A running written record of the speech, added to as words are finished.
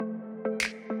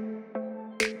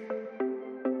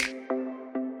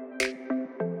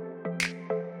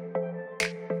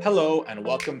Hello, and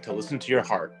welcome to Listen to Your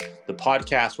Heart, the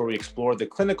podcast where we explore the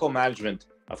clinical management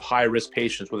of high-risk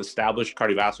patients with established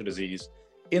cardiovascular disease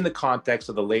in the context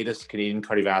of the latest Canadian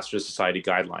Cardiovascular Society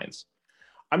guidelines.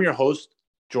 I'm your host,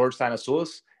 George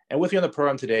Thanasoulis, and with me on the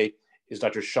program today is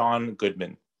Dr. Sean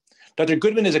Goodman. Dr.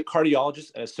 Goodman is a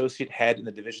cardiologist and associate head in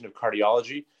the Division of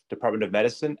Cardiology, Department of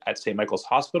Medicine at St. Michael's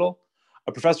Hospital,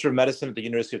 a professor of medicine at the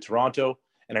University of Toronto,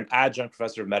 and an adjunct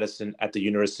professor of medicine at the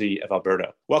University of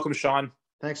Alberta. Welcome, Sean.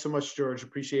 Thanks so much, George.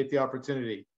 Appreciate the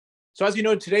opportunity. So as you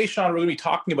know, today, Sean, we're going to be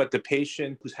talking about the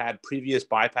patient who's had previous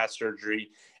bypass surgery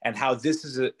and how this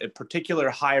is a particular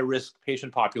high-risk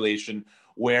patient population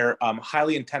where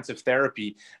highly intensive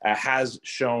therapy has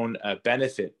shown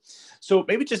benefit. So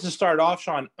maybe just to start off,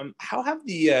 Sean, how have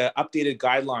the updated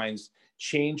guidelines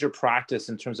changed your practice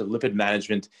in terms of lipid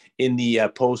management in the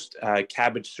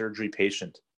post-CABG surgery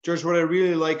patient? George, what I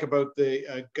really like about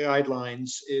the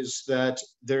guidelines is that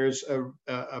there's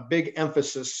a big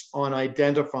emphasis on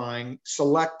identifying,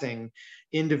 selecting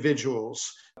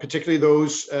individuals, particularly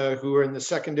those who are in the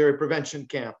secondary prevention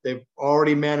camp. They've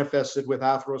already manifested with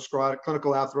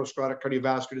clinical atherosclerotic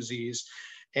cardiovascular disease,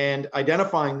 and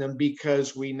identifying them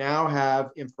because we now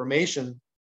have information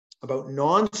about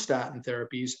non-statin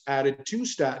therapies added to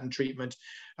statin treatment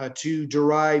to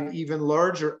derive even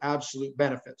larger absolute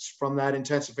benefits from that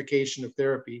intensification of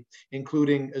therapy,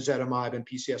 including ezetimibe and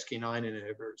PCSK9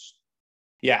 inhibitors.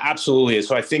 Yeah, absolutely.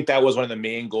 So I think that was one of the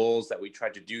main goals that we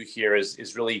tried to do here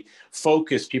is really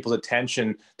focus people's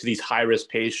attention to these high-risk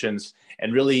patients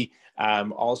and really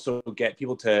also get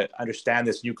people to understand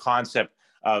this new concept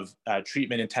of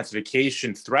treatment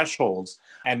intensification thresholds,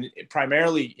 and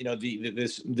primarily,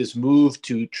 this move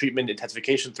to treatment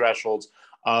intensification thresholds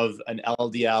of an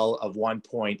LDL of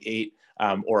 1.8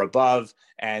 or above,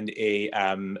 and a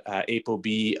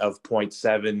ApoB of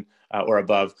 0.7 or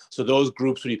above. So those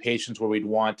groups would be patients where we'd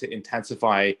want to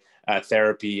intensify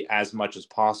therapy as much as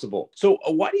possible. So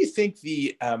why do you think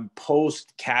the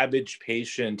post-CABG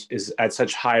patient is at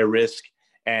such high risk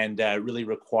and really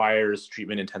requires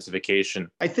treatment intensification?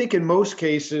 I think in most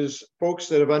cases, folks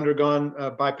that have undergone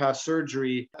bypass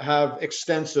surgery have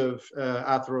extensive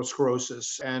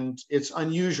atherosclerosis. And it's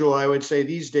unusual, I would say,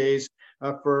 these days,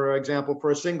 for example,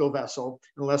 for a single vessel,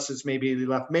 unless it's maybe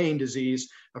left main disease,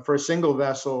 for a single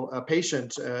vessel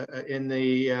patient in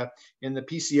the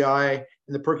PCI,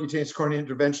 in the percutaneous coronary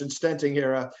intervention stenting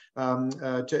era,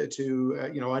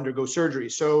 to undergo surgery.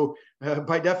 So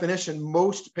by definition,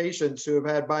 most patients who have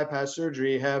had bypass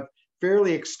surgery have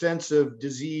fairly extensive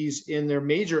disease in their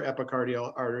major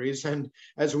epicardial arteries. And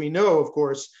as we know, of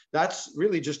course, that's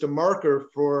really just a marker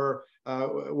for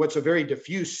what's a very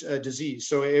diffuse disease.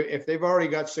 So if they've already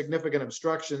got significant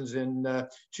obstructions in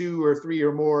 2 or 3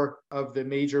 or more of the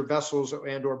major vessels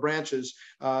and or branches,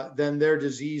 then their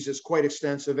disease is quite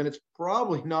extensive, and it's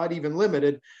probably not even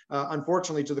limited,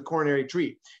 unfortunately, to the coronary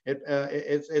tree.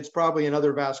 It's probably in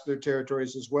other vascular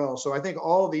territories as well. So I think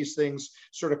all of these things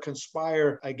sort of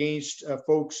conspire against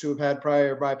folks who have had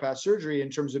prior bypass surgery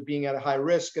in terms of being at a high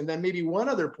risk. And then maybe one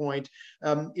other point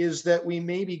is that we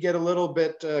maybe get a little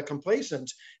bit complacent,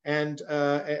 and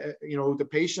the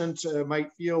patient might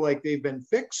feel like they've been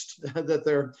fixed,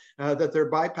 that their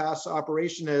bypass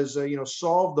operation has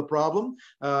solved the problem,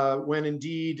 when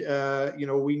indeed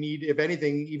we need, if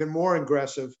anything, even more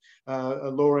aggressive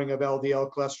lowering of LDL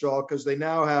cholesterol, because they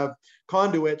now have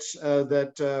conduits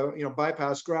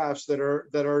bypass grafts that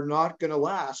are not going to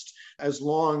last as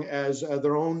long as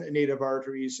their own native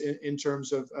arteries in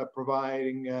terms of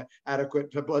providing adequate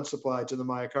blood supply to the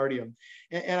myocardium.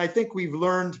 And I think we've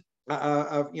learned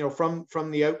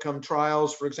from the outcome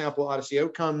trials, for example, Odyssey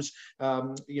Outcomes,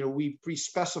 we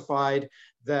pre-specified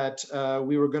that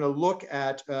we were going to look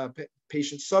at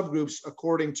patient subgroups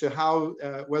according to how,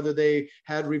 whether they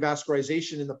had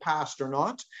revascularization in the past or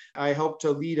not. I helped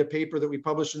to lead a paper that we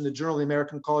published in the Journal of the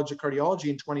American College of Cardiology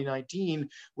in 2019,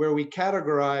 where we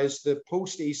categorized the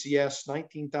post-ACS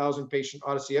 19,000 patient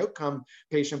Odyssey Outcome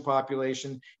patient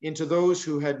population into those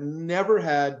who had never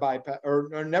had bypass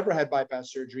or never had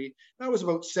bypass surgery. That was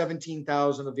about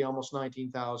 17,000 of the almost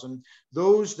 19,000.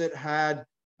 Those that had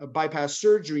bypass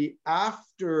surgery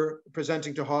after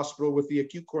presenting to hospital with the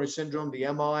acute coronary syndrome, the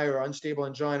MI or unstable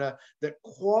angina that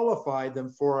qualified them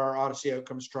for our Odyssey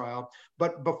Outcomes trial,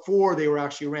 but before they were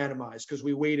actually randomized, because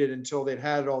we waited until they'd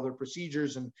had all their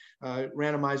procedures and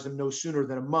randomized them no sooner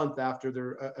than a month after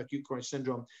their acute coronary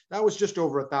syndrome. That was just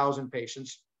over 1,000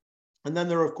 patients. And then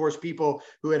there are, of course, people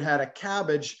who had had a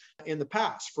CABG in the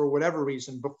past, for whatever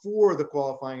reason, before the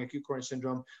qualifying acute coronary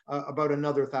syndrome, about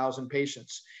another 1,000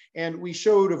 patients. And we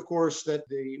showed, of course, that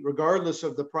regardless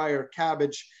of the prior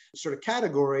CABG sort of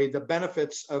category, the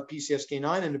benefits of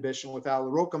PCSK9 inhibition with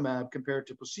alirocumab compared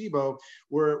to placebo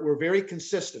were very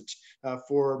consistent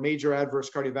for major adverse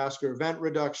cardiovascular event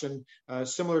reduction,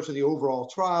 similar to the overall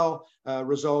trial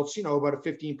results, about a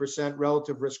 15%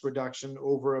 relative risk reduction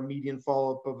over a median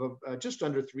follow-up of just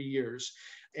under 3 years.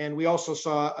 And we also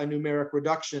saw a numeric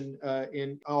reduction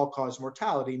in all-cause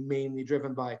mortality, mainly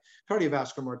driven by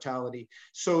cardiovascular mortality.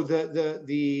 So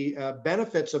the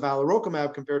benefits of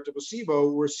alirocumab compared to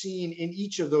placebo were seen in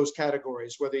each of those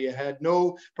categories, whether you had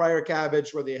no prior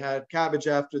CABG, whether you had CABG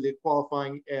after the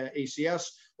qualifying ACS,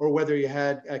 or whether you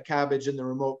had CABG in the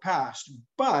remote past.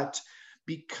 But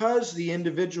because the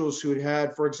individuals who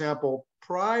had, for example,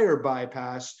 prior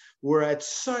bypass were at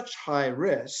such high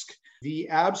risk, the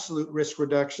absolute risk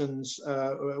reductions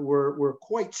were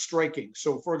quite striking.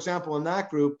 So, for example, in that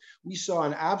group, we saw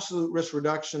an absolute risk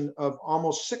reduction of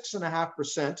almost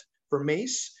 6.5% for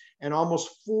MACE and almost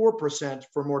 4%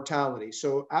 for mortality.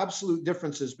 So absolute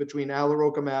differences between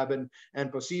alirocumab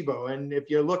and placebo. And if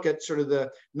you look at sort of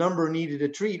the number needed to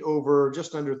treat over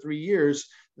just under 3 years,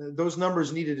 those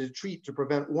numbers needed to treat to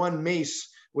prevent one MACE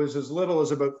was as little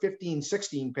as about 15,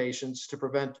 16 patients to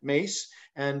prevent MACE,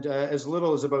 and as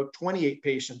little as about 28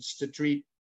 patients to treat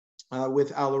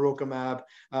with alirocumab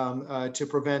to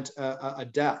prevent a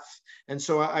death. And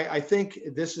so I think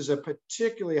this is a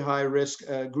particularly high risk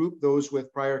group, those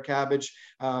with prior CABG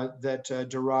that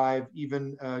derive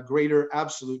even greater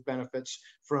absolute benefits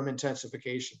from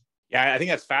intensification. Yeah, I think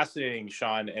that's fascinating,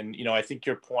 Sean. And, I think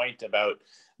your point about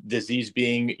disease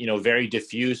being, very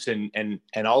diffuse and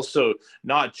also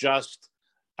not just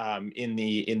in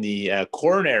the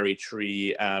coronary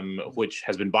tree, which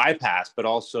has been bypassed, but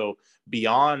also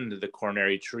beyond the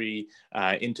coronary tree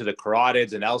into the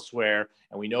carotids and elsewhere.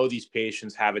 And we know these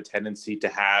patients have a tendency to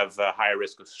have a higher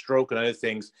risk of stroke and other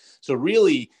things. So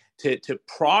really, to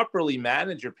properly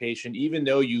manage your patient, even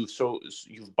though you've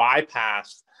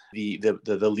bypassed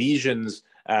the lesions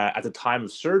at the time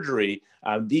of surgery,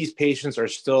 these patients are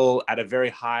still at a very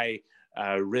high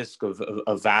risk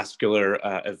of vascular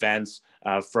events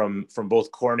from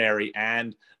both coronary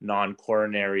and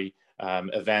non-coronary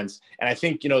events. And I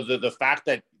think, the fact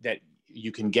that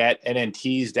you can get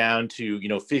NNTs down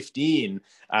to, 15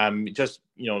 just,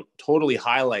 totally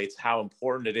highlights how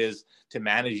important it is to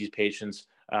manage these patients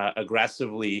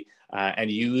aggressively and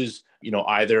use,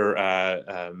 either,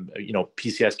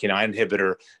 PCSK9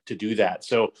 inhibitor to do that.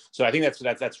 So I think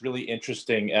that's really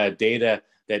interesting data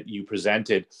that you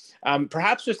presented.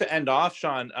 Perhaps just to end off,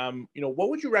 Sean, what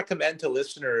would you recommend to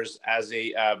listeners as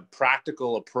a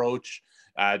practical approach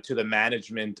to the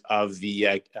management of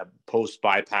the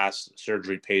post-bypass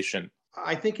surgery patient?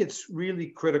 I think it's really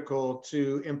critical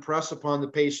to impress upon the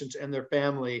patient and their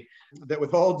family that,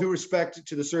 with all due respect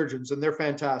to the surgeons, and they're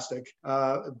fantastic,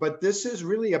 but this is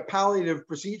really a palliative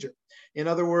procedure. In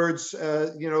other words,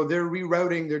 they're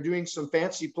rerouting, they're doing some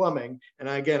fancy plumbing. And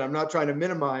again, I'm not trying to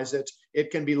minimize it.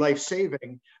 It can be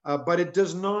life-saving, but it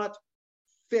does not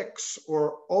fix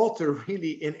or alter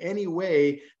really in any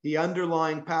way the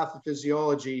underlying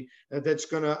pathophysiology that's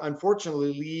going to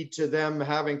unfortunately lead to them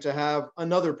having to have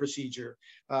another procedure,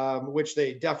 which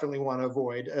they definitely want to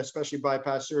avoid, especially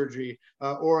bypass surgery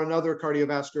or another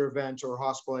cardiovascular event or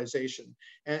hospitalization.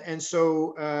 And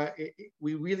so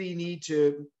we really need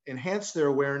to enhance their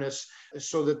awareness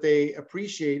so that they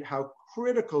appreciate how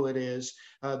critical it is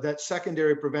that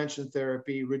secondary prevention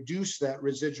therapy reduce that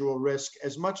residual risk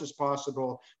as much as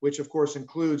possible, which of course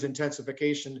includes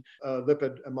intensification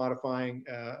lipid modifying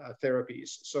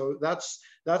therapies. So that's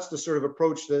the sort of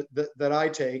approach that I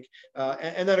take.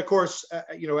 And then of course, at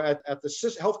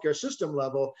the healthcare system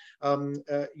level,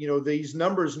 these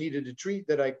numbers needed to treat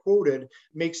that I quoted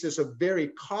makes this a very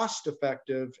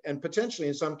cost-effective and potentially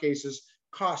in some cases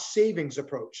cost savings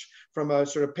approach from a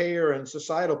sort of payer and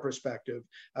societal perspective,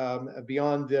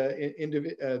 beyond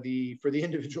for the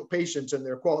individual patients and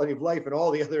their quality of life and all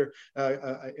the other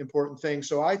important things.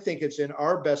 So I think it's in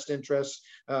our best interest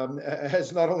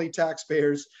as not only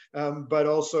taxpayers, but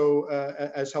also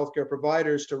as healthcare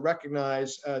providers to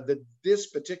recognize that this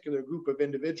particular group of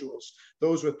individuals,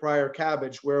 those with prior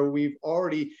CABG, where we've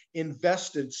already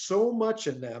invested so much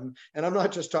in them, and I'm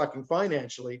not just talking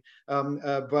financially,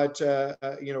 but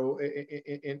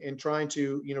in trying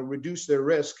to reduce their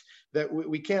risk, that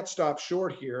we can't stop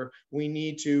short here. We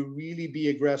need to really be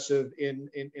aggressive in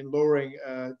lowering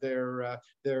their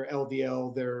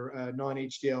LDL, their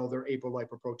non-HDL, their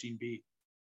apolipoprotein B.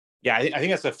 Yeah, I think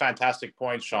that's a fantastic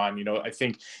point, Sean. I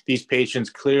think these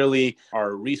patients clearly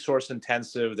are resource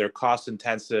intensive, they're cost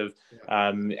intensive,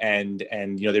 and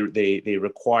they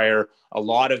require a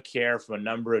lot of care from a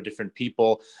number of different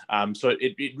people. So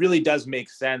it really does make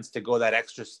sense to go that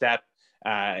extra step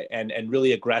and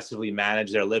really aggressively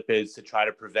manage their lipids to try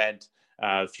to prevent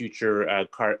future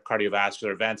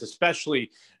cardiovascular events,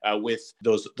 especially with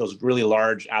those really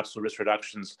large absolute risk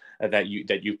reductions that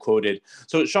you quoted.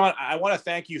 So, Sean, I want to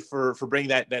thank you for bringing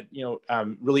that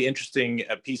really interesting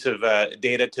piece of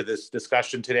data to this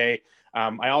discussion today.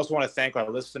 I also want to thank our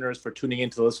listeners for tuning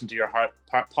in to listen to your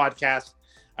podcast.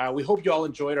 We hope you all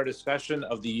enjoyed our discussion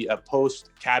of the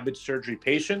post-CABG surgery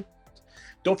patient.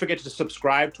 Don't forget to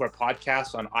subscribe to our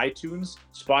podcast on iTunes,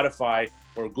 Spotify,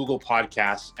 or Google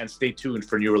Podcasts, and stay tuned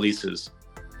for new releases.